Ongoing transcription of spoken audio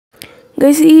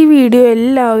Guys ഈ video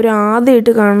എല്ലാവരും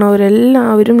ആദ്യമായിട്ട്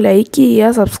കാണുന്നവരെല്ലാവരും ലൈക്ക്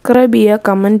ചെയ്യുക, സബ്സ്ക്രൈബ് ചെയ്യുക,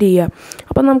 കമൻറ്റ് ചെയ്യുക.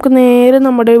 അപ്പോൾ നമുക്ക് നേരെ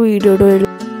നമ്മുടെ വീഡിയോയുടെ വരും.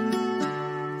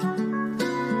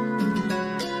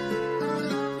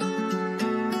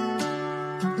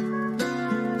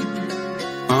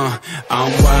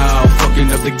 I'm wild, fucking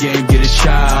up the game, get a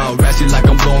child. Ratchet like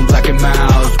I'm blowing black and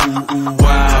miles. Ooh, ooh,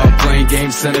 wow, playing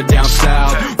games, send it down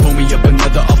south. Pull me up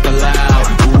another off the loud.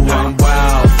 Ooh, I'm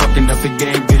wild, fucking up the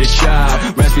game, get a child.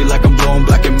 Ratchet like I'm blowing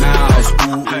black and miles.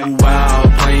 Ooh, ooh, wow,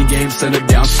 playing games, send it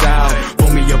down south.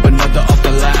 Pull me up another off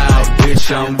the loud. Bitch,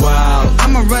 I'm wild.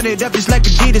 I'ma run it up just like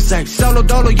Adidas, ay. Solo,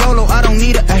 dolo, YOLO, I don't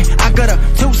need it, ay. I got a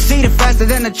two-seater faster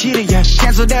than a cheetah, yeah.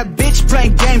 Cancel that bitch,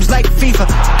 playing games like FIFA.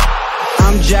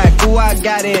 I'm Jack, ooh, I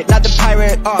got it, not the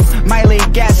pirate off. Miley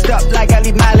gassed up like I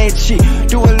leave mileage. She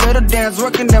do a little dance,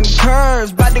 working them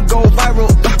curves, bout to go viral.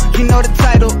 You know the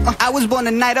title. I was born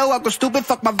a night, I go stupid,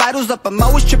 fuck my vitals up. I'm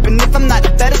always tripping if I'm not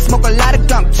better. Smoke a lot of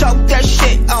gunk, talk that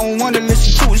shit. I don't wanna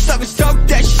listen to it, suckers talk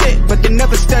that shit, but they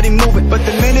never steady moving. But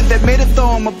the minute they made it, throw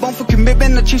on my bone for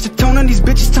commitment. I change the tone on these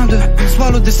bitches, time to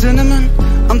swallow the cinnamon.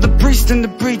 I'm the priest and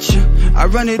the preacher, I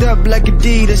run it up like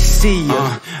Adidas, see ya.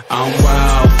 I'm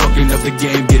wild, fucking up the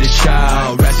game, get a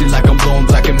child. Ratchet like I'm blowing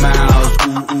black and miles.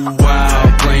 Ooh, ooh, wow,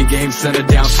 playing games, send it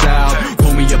down south.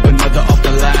 Pull me up another off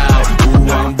the loud.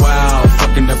 Ooh, I'm wild,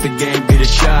 fucking up the game, get a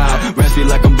child. Ratchet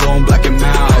like I'm blowing black and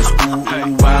miles. Ooh,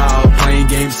 ooh, wow, playing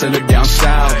games, send it down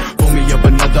south. Pull me up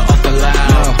another off the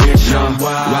loud. Bitch, I'm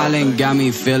wild. Wildin' got me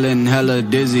feeling hella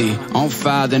dizzy. On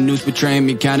fire, the news betraying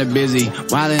me kinda busy.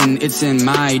 Wildin', it's in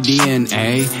my DNA.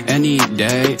 Any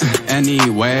day,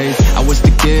 anyway. I was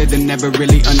the kid that never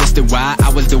really understood why. I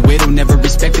was the widow, never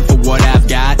respected for what I've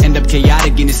got. End up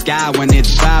chaotic in the sky when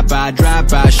it's bye-bye.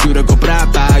 Drive-by, shooter, go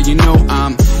bye-bye. You know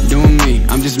I'm doing me,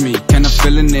 I'm just me. Kinda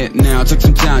feeling it now, took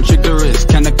some time, check the wrist.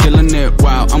 Kinda killing it,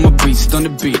 wow, I'm a beast on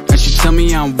the beat. And she tell me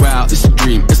I'm wild, it's a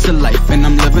dream, it's a life, and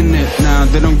I'm living it now.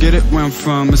 They don't get it where I'm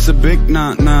from, it's a big nah.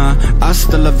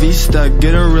 Hasta la vista,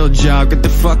 get a real job. Get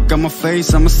the fuck out my face,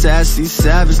 I'm a sassy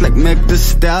savage like Meg the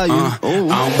Stallion.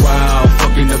 I'm wild,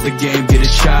 fucking up the game, get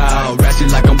a child.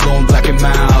 Ratchet like I'm blowing black and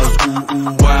miles. Ooh,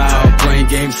 ooh, wow, playing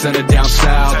games, send it down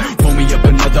south. Pull me up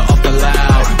another off the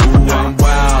loud. Ooh, I'm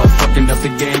wild, fucking up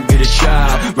the game, get a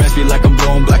child. Ratchet like I'm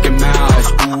blowing black and miles.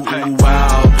 Ooh, ooh,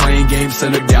 wow, playing games,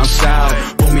 send it down south.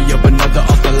 Pull me up another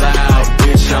off the loud.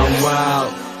 Bitch, I'm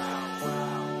wild.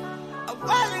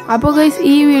 അപ്പോൾ guys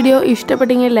ഈ video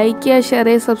ഇഷ്ടപ്പെട്ടെങ്കിൽ like ചെയ്യുക, share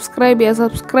ചെയ്യുക, subscribe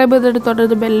ചെയ്തിട്ട്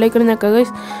തൊട്ടടുത്ത് bell icon ഞെക്കുക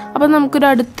guys. അപ്പോൾ നമുക്കൊരു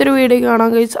അടുത്തൊരു വീഡിയോ കാണാം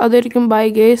ഗൈസ്. അതായിരിക്കും ബൈ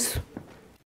ഗൈസ്.